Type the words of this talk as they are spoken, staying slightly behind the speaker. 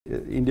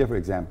India, for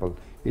example,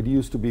 it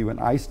used to be when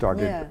I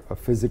started a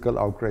physical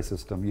outcry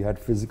system. You had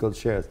physical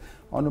shares.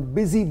 On a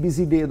busy,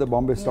 busy day at the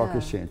Bombay Stock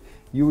Exchange,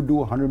 you would do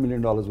 $100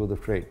 million worth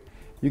of trade.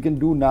 You can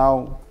do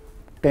now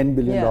 $10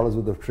 billion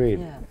worth of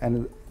trade,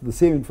 and the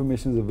same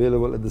information is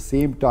available at the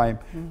same time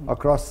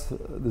across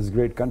this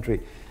great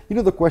country. You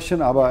know, the question,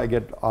 Abha, I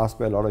get asked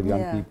by a lot of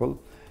young people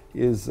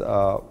is,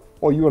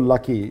 oh, you were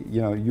lucky, you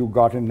know, you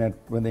got in at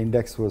when the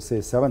index was,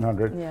 say,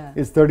 700,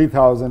 it's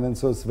 30,000, and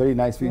so it's very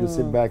nice for you to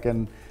sit back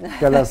and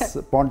tell us,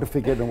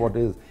 pontificate on what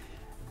is.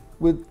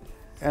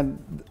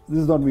 And this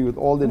is not me, with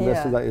all the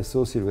investors I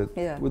associate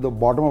with the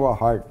bottom of our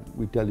heart,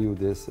 we tell you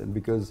this, and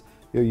because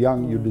you're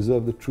young, you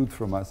deserve the truth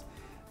from us,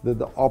 that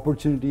the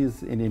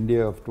opportunities in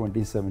India of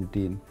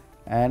 2017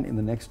 and in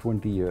the next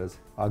 20 years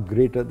are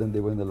greater than they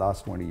were in the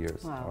last 20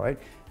 years. All right,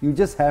 you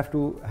just have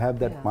to have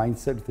that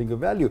mindset to think of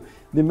value.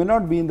 They may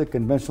not be in the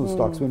conventional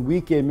stocks. When we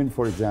came in,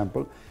 for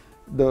example,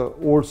 the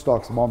old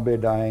stocks, Bombay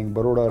Dyeing,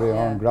 Baroda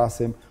Rayon,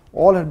 Grasim,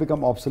 all had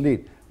become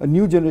obsolete. A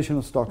new generation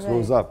of stocks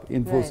rose up,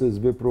 Infosys,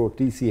 Wipro,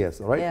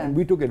 TCS, right? And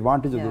we took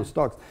advantage of those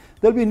stocks.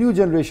 There'll be a new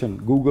generation,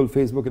 Google,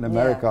 Facebook in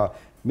America,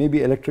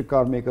 maybe electric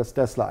car makers,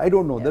 Tesla, I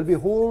don't know. There'll be a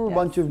whole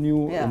bunch of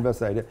new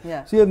investor ideas.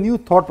 So you have new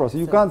thought process.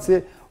 You can't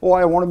say, oh,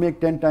 I want to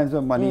make 10 times my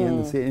money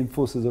and say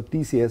Infosys or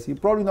TCS. You're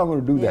probably not going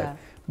to do that.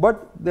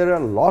 But there are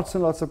lots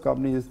and lots of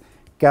companies.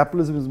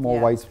 Capitalism is more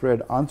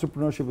widespread.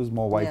 Entrepreneurship is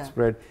more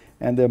widespread.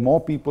 And there are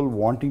more people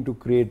wanting to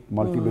create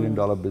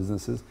multi-billion-dollar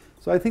businesses.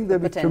 So I think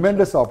there'll be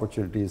tremendous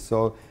opportunities.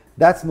 So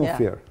that's no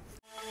fear.